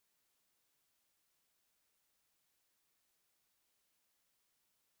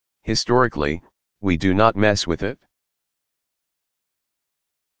Historically, we do not mess with it.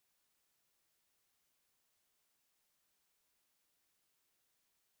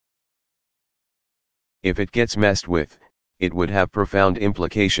 If it gets messed with, it would have profound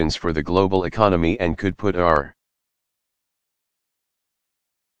implications for the global economy and could put our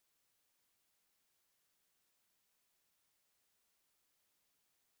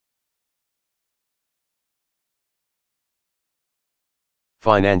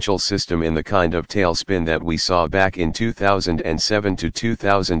financial system in the kind of tailspin that we saw back in 2007 to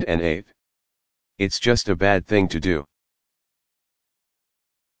 2008. It's just a bad thing to do.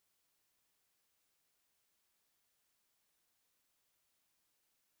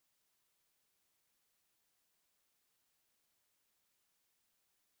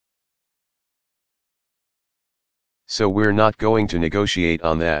 So we're not going to negotiate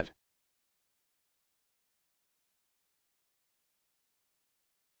on that.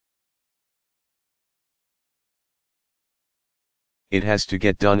 It has to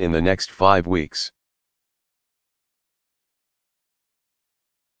get done in the next 5 weeks.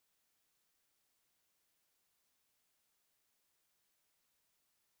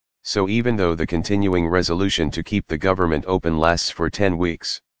 So even though the continuing resolution to keep the government open lasts for 10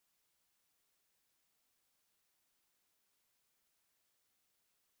 weeks,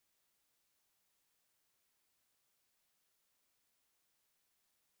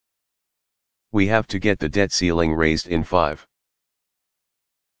 we have to get the debt ceiling raised in 5.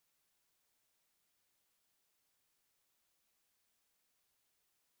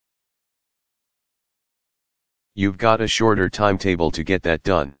 You've got a shorter timetable to get that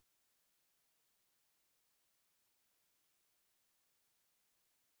done.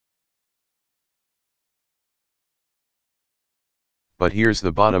 But here's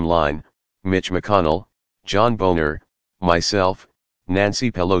the bottom line: Mitch McConnell, John Boehner, myself,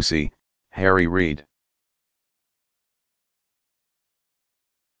 Nancy Pelosi, Harry Reid.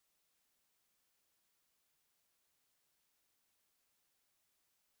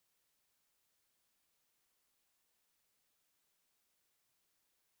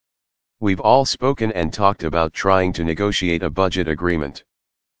 We've all spoken and talked about trying to negotiate a budget agreement.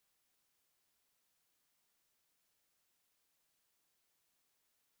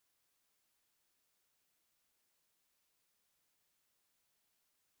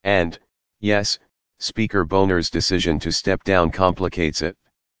 And, yes, Speaker Boehner's decision to step down complicates it.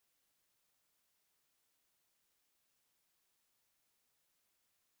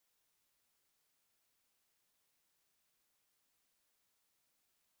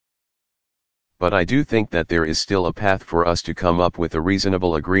 But I do think that there is still a path for us to come up with a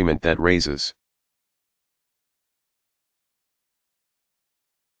reasonable agreement that raises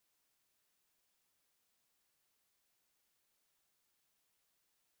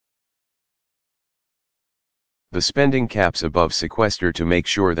the spending caps above sequester to make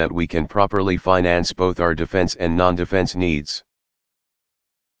sure that we can properly finance both our defense and non-defense needs.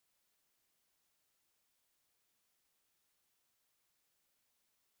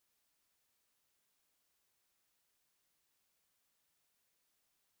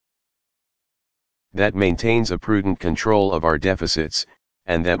 That maintains a prudent control of our deficits,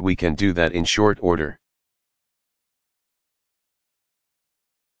 and that we can do that in short order.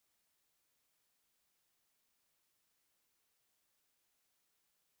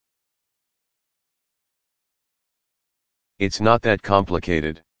 It's not that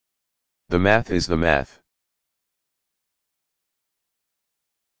complicated. The math is the math.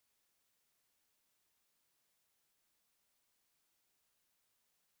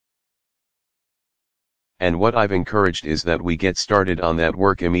 And what I've encouraged is that we get started on that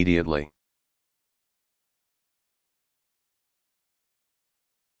work immediately.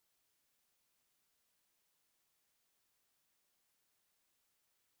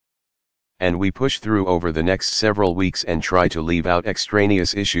 And we push through over the next several weeks and try to leave out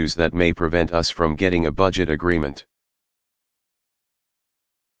extraneous issues that may prevent us from getting a budget agreement.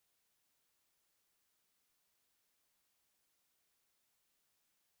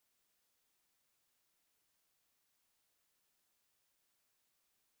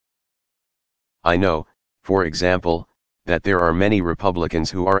 I know, for example, that there are many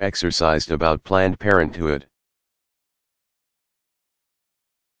Republicans who are exercised about Planned Parenthood.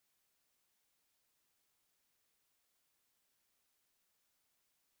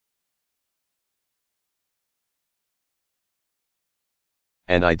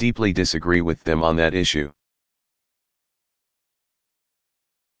 And I deeply disagree with them on that issue.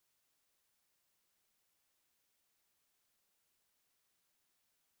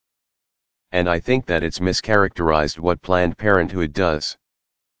 And I think that it's mischaracterized what Planned Parenthood does.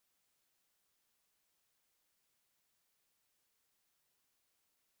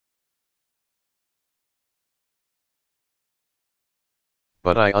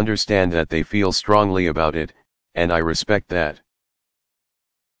 But I understand that they feel strongly about it, and I respect that.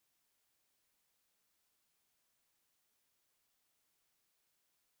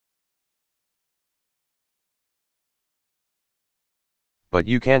 But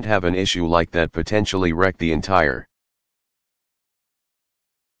you can't have an issue like that potentially wreck the entire.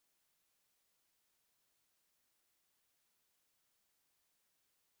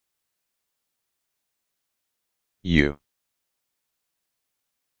 U.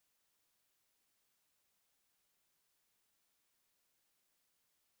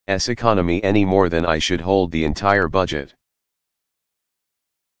 S economy any more than I should hold the entire budget.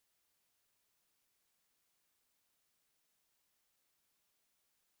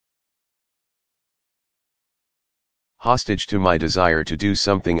 Hostage to my desire to do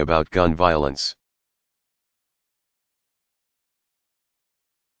something about gun violence.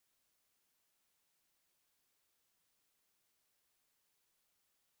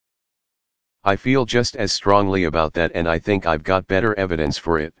 I feel just as strongly about that, and I think I've got better evidence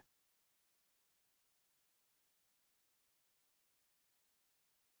for it.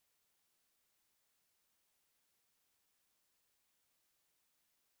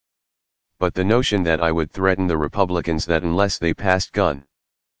 But the notion that I would threaten the Republicans that unless they passed gun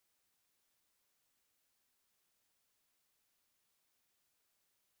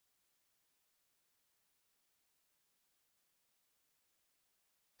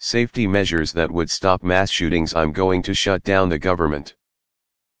safety measures that would stop mass shootings, I'm going to shut down the government.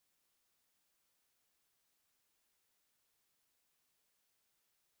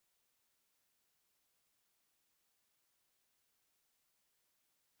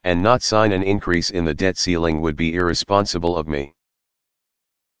 And not sign an increase in the debt ceiling would be irresponsible of me.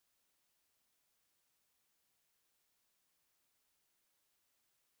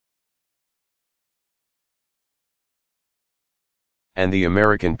 And the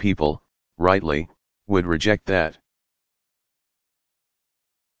American people, rightly, would reject that.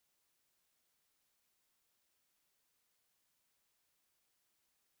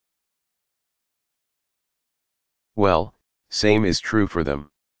 Well, same is true for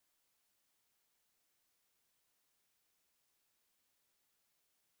them.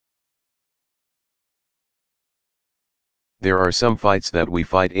 There are some fights that we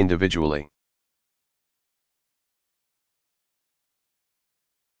fight individually.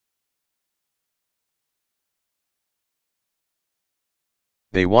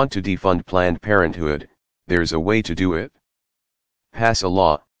 They want to defund Planned Parenthood, there's a way to do it. Pass a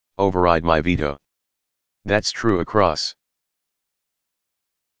law, override my veto. That's true across.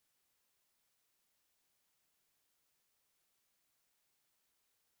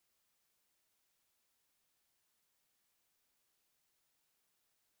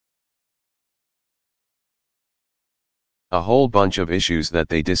 A whole bunch of issues that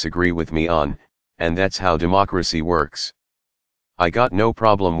they disagree with me on, and that's how democracy works. I got no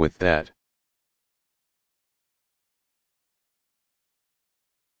problem with that.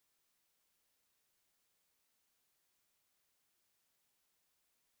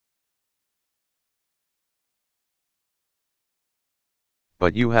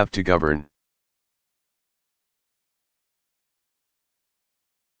 But you have to govern.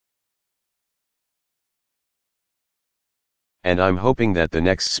 And I'm hoping that the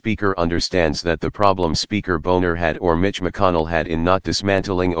next speaker understands that the problem Speaker Boehner had or Mitch McConnell had in not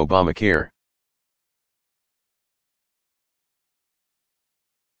dismantling Obamacare.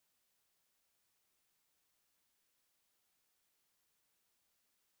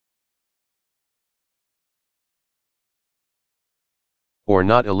 Or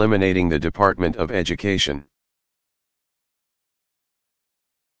not eliminating the Department of Education.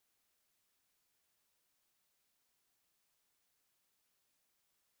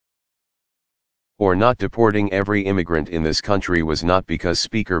 Or not deporting every immigrant in this country was not because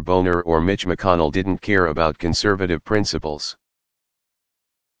Speaker Boehner or Mitch McConnell didn't care about conservative principles.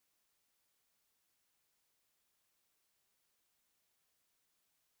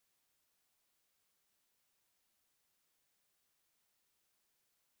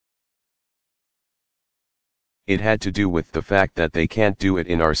 It had to do with the fact that they can't do it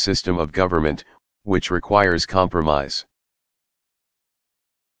in our system of government, which requires compromise.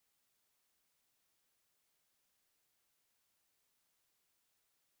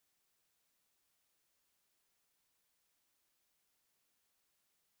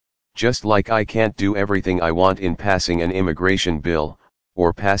 Just like I can't do everything I want in passing an immigration bill,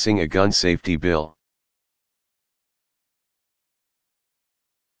 or passing a gun safety bill.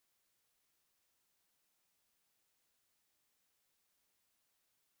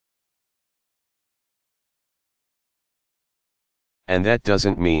 And that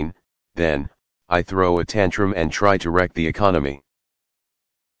doesn't mean, then, I throw a tantrum and try to wreck the economy.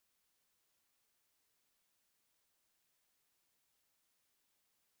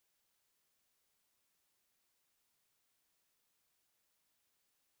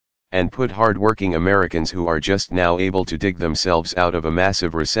 And put hard-working Americans who are just now able to dig themselves out of a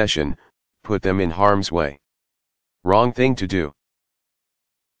massive recession, put them in harm's way. Wrong thing to do.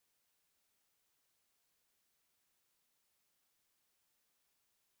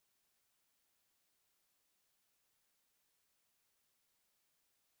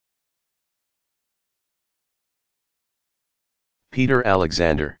 Peter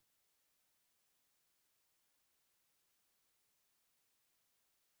Alexander.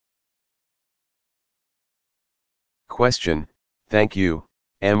 Question, thank you,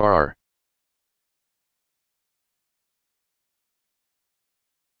 Mr.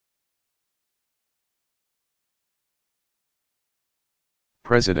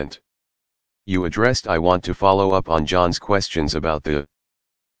 President. You addressed. I want to follow up on John's questions about the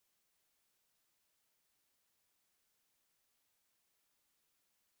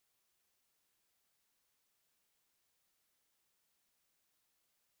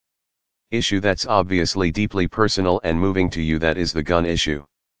issue that's obviously deeply personal and moving to you, that is the gun issue.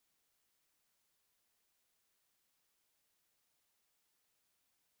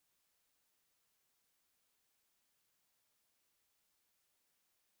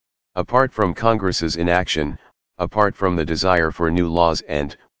 Apart from Congress's inaction, apart from the desire for new laws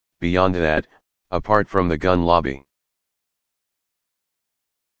and, beyond that, apart from the gun lobby.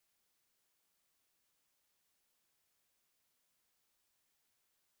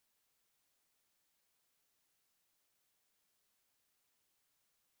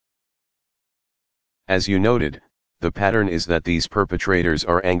 As you noted, the pattern is that these perpetrators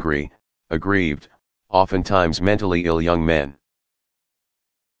are angry, aggrieved, oftentimes mentally ill young men.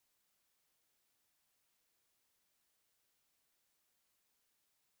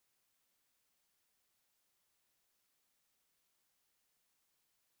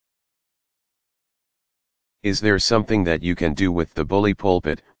 Is there something that you can do with the bully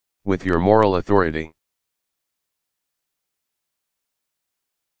pulpit, with your moral authority?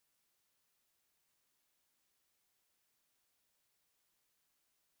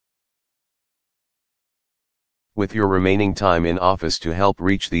 With your remaining time in office to help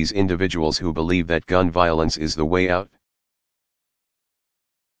reach these individuals who believe that gun violence is the way out?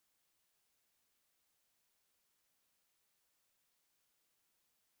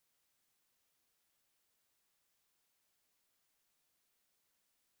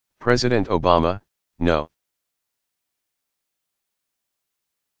 President Obama, no.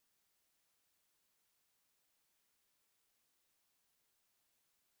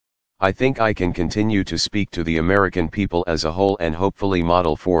 I think I can continue to speak to the American people as a whole and hopefully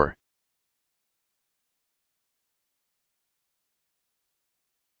model for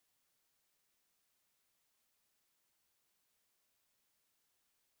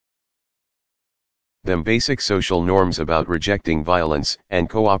them basic social norms about rejecting violence and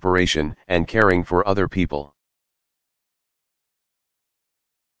cooperation and caring for other people.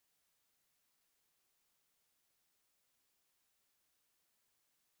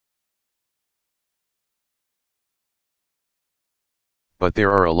 But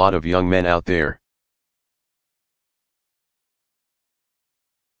there are a lot of young men out there.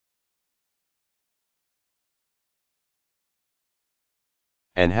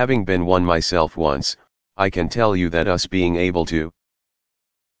 And having been one myself once, I can tell you that us being able to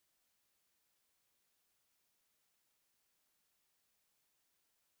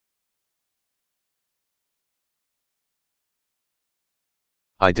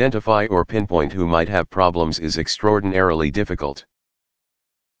identify or pinpoint who might have problems is extraordinarily difficult.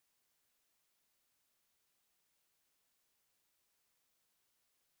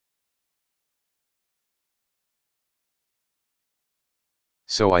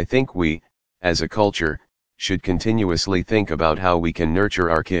 So I think we, as a culture, should continuously think about how we can nurture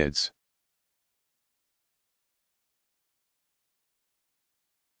our kids.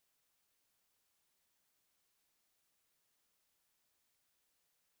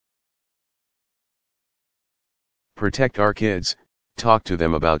 Protect our kids, talk to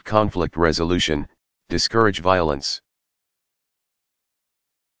them about conflict resolution, discourage violence.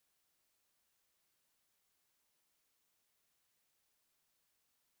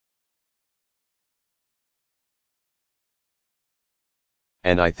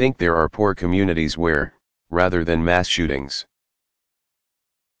 And I think there are poor communities where, rather than mass shootings,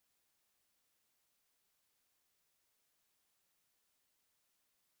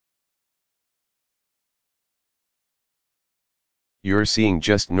 You're seeing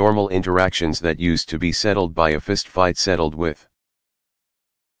just normal interactions that used to be settled by a fist fight settled with.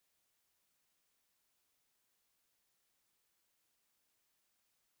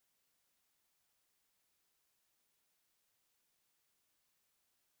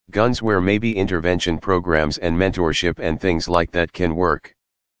 Guns where maybe intervention programs and mentorship and things like that can work.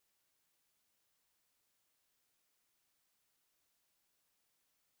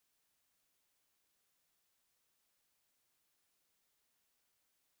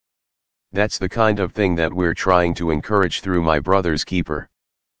 That's the kind of thing that we're trying to encourage through My Brother's Keeper.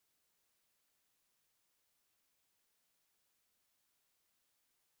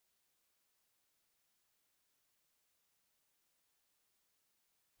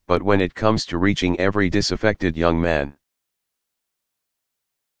 But when it comes to reaching every disaffected young man,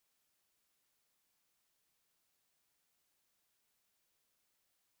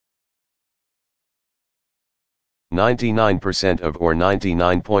 "99% of or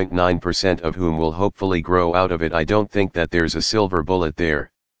 99.9% of whom will hopefully grow out of it, I don't think that there's a silver bullet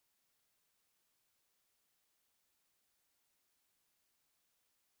there.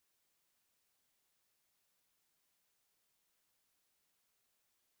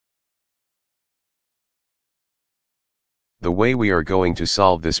 The way we are going to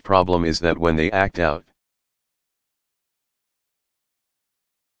solve this problem is that when they act out,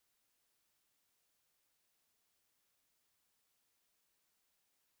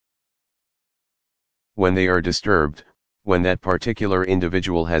 when they are disturbed, when that particular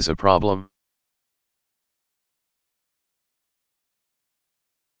individual has a problem,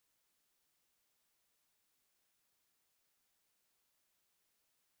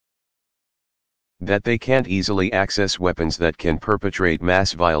 that they can't easily access weapons that can perpetrate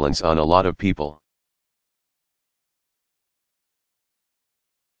mass violence on a lot of people.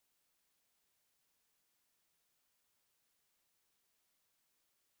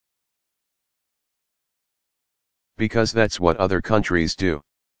 Because that's what other countries do.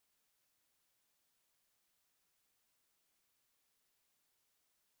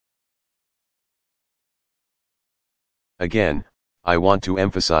 Again, I want to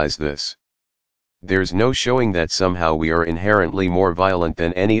emphasize this. There's no showing that somehow we are inherently more violent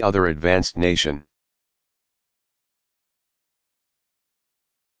than any other advanced nation.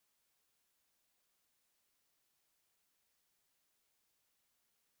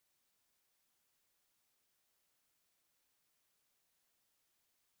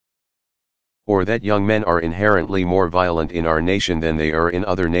 Or that young men are inherently more violent in our nation than they are in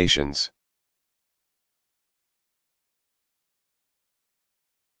other nations.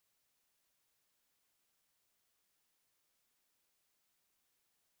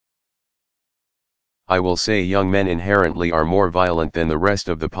 I will say young men inherently are more violent than the rest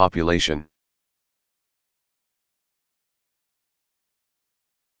of the population.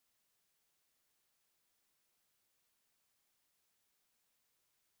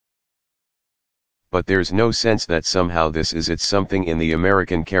 But there's no sense that somehow this is it's something in the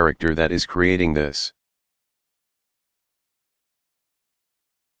American character that is creating this.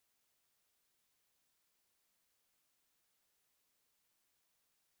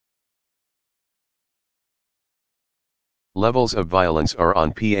 Levels of violence are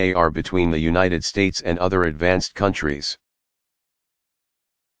on par between the United States and other advanced countries.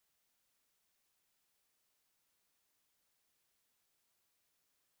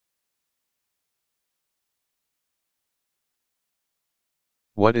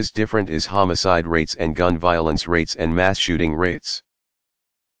 What is different is homicide rates and gun violence rates and mass shooting rates.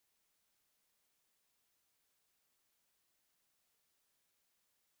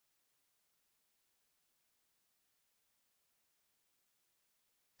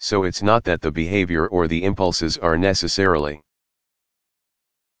 So it's not that the behavior or the impulses are necessarily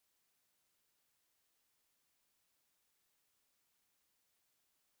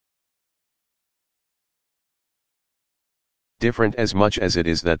different as much as it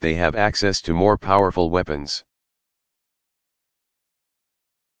is that they have access to more powerful weapons.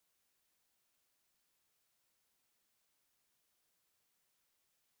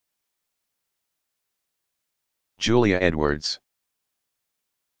 Julia Edwards.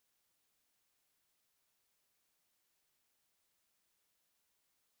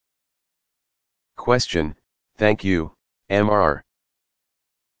 Question, thank you, Mr.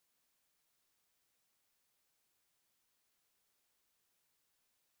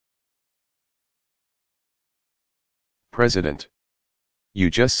 President. You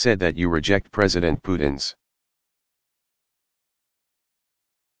just said that you reject President Putin's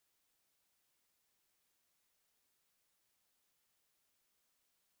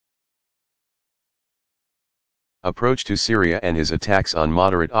Approach to Syria and his attacks on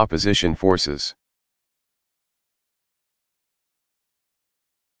moderate opposition forces.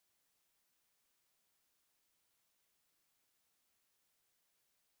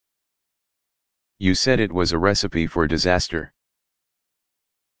 You said it was a recipe for disaster.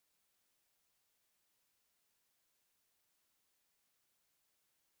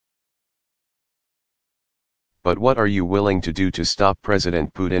 But what are you willing to do to stop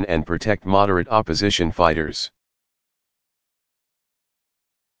President Putin and protect moderate opposition fighters?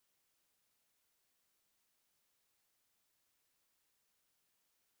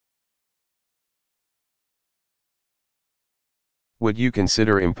 Would you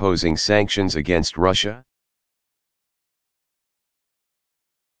consider imposing sanctions against Russia?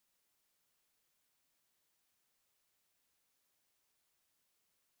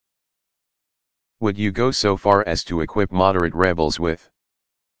 Would you go so far as to equip moderate rebels with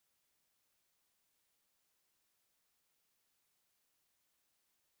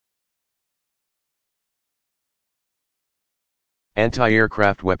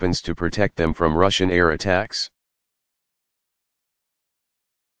anti-aircraft weapons to protect them from Russian air attacks?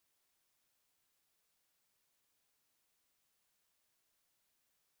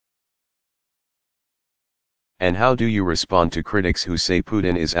 And how do you respond to critics who say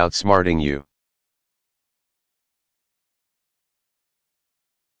Putin is outsmarting you?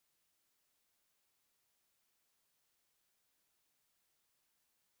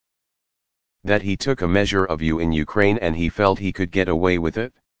 That he took a measure of you in Ukraine and he felt he could get away with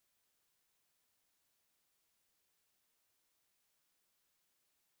it?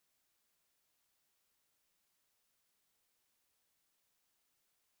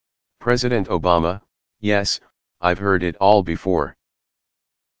 President Obama, yes, I've heard it all before.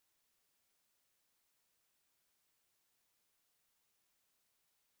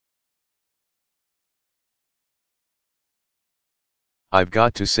 I've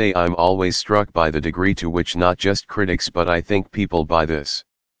got to say I'm always struck by the degree to which not just critics but I think people buy this.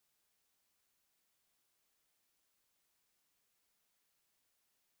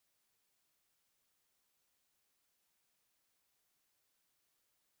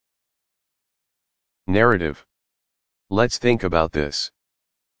 Narrative. Let's think about this.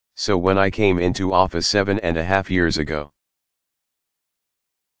 So when I came into office 7.5 years ago,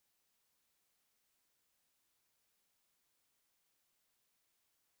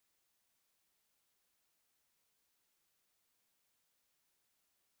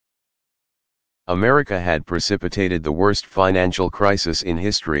 America had precipitated the worst financial crisis in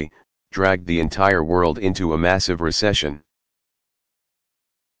history, dragged the entire world into a massive recession.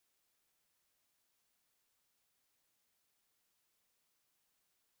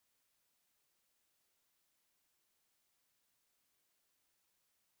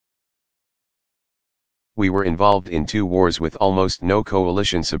 We were involved in 2 wars with almost no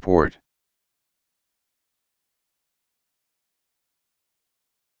coalition support.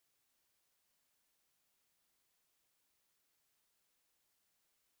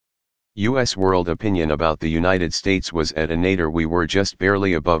 US world opinion about the United States was at a nadir. We were just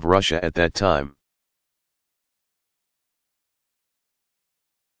barely above Russia at that time.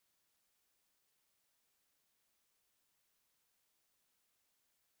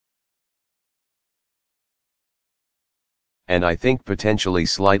 And I think potentially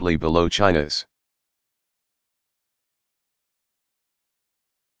slightly below China's.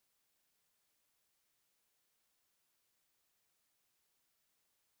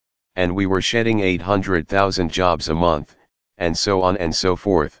 And we were shedding 800,000 jobs a month, and so on and so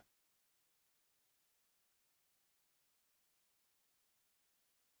forth.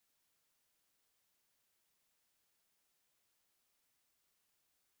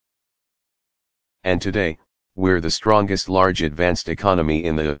 And today, we're the strongest large advanced economy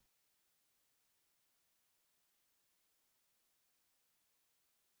in the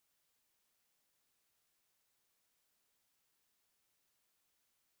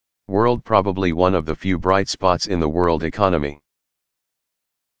world, probably one of the few bright spots in the world economy.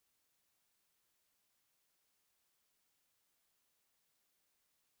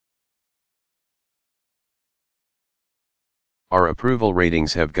 Our approval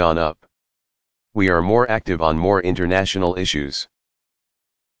ratings have gone up. We are more active on more international issues.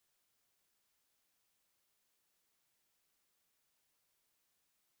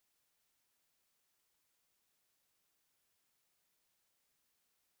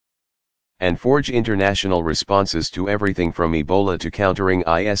 And forge international responses to everything from Ebola to countering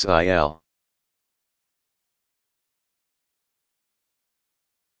ISIL.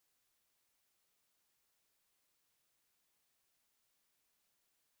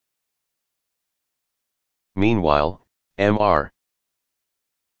 Meanwhile, Mr.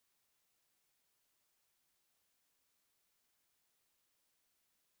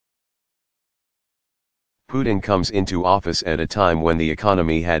 Putin comes into office at a time when the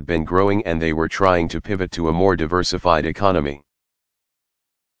economy had been growing and they were trying to pivot to a more diversified economy.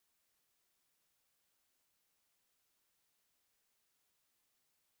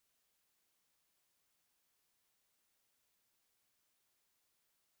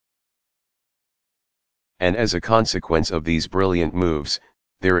 And as a consequence of these brilliant moves,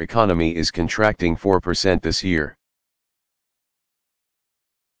 their economy is contracting 4% this year.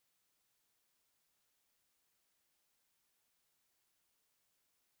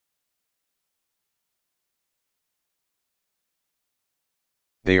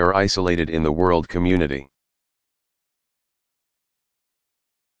 They are isolated in the world community.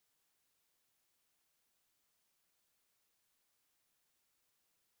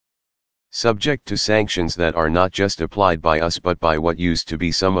 Subject to sanctions that are not just applied by us but by what used to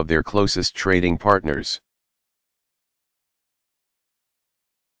be some of their closest trading partners.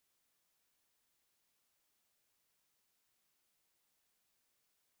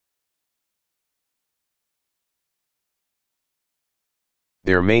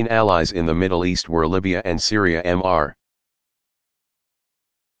 Their main allies in the Middle East were Libya and Syria. Mr.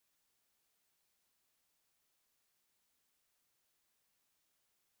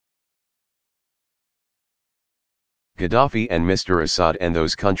 Gaddafi and Mr. Assad, and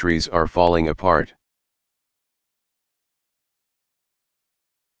those countries are falling apart.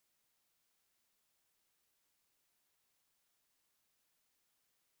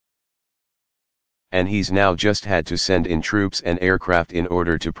 And he's now just had to send in troops and aircraft in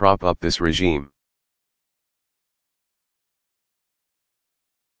order to prop up this regime.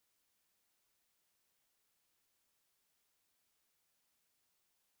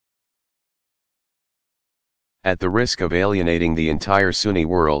 At the risk of alienating the entire Sunni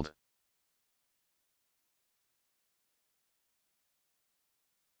world.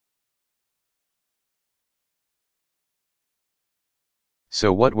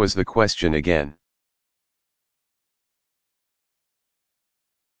 So what was the question again?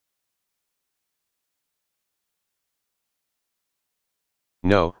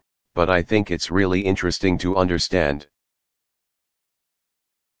 No, but I think it's really interesting to understand.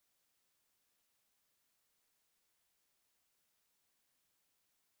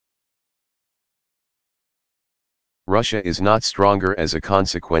 Russia is not stronger as a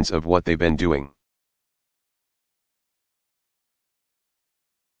consequence of what they've been doing.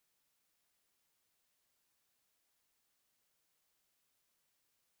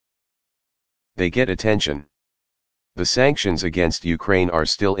 They get attention. The sanctions against Ukraine are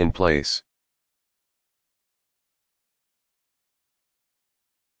still in place.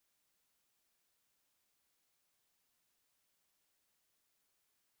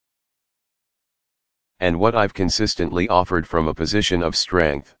 And what I've consistently offered from a position of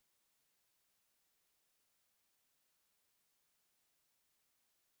strength.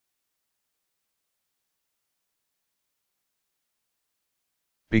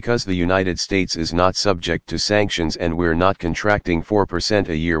 Because the United States is not subject to sanctions and we're not contracting 4%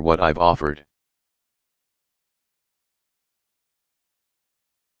 a year, what I've offered.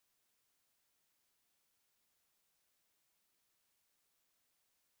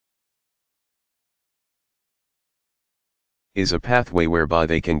 Is a pathway whereby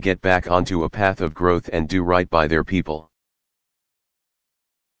they can get back onto a path of growth and do right by their people.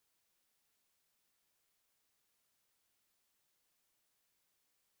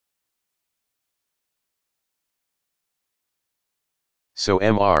 So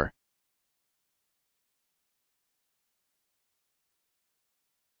Mr.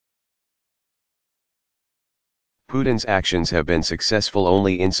 Putin's actions have been successful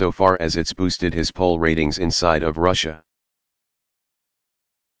only insofar as it's boosted his poll ratings inside of Russia.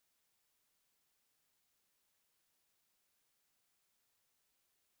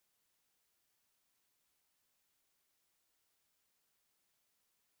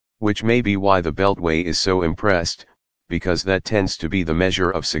 Which may be why the Beltway is so impressed, because that tends to be the measure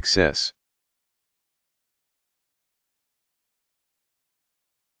of success.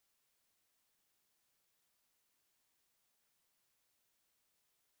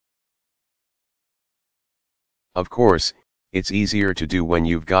 Of course, it's easier to do when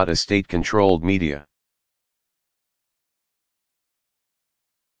you've got a state-controlled media.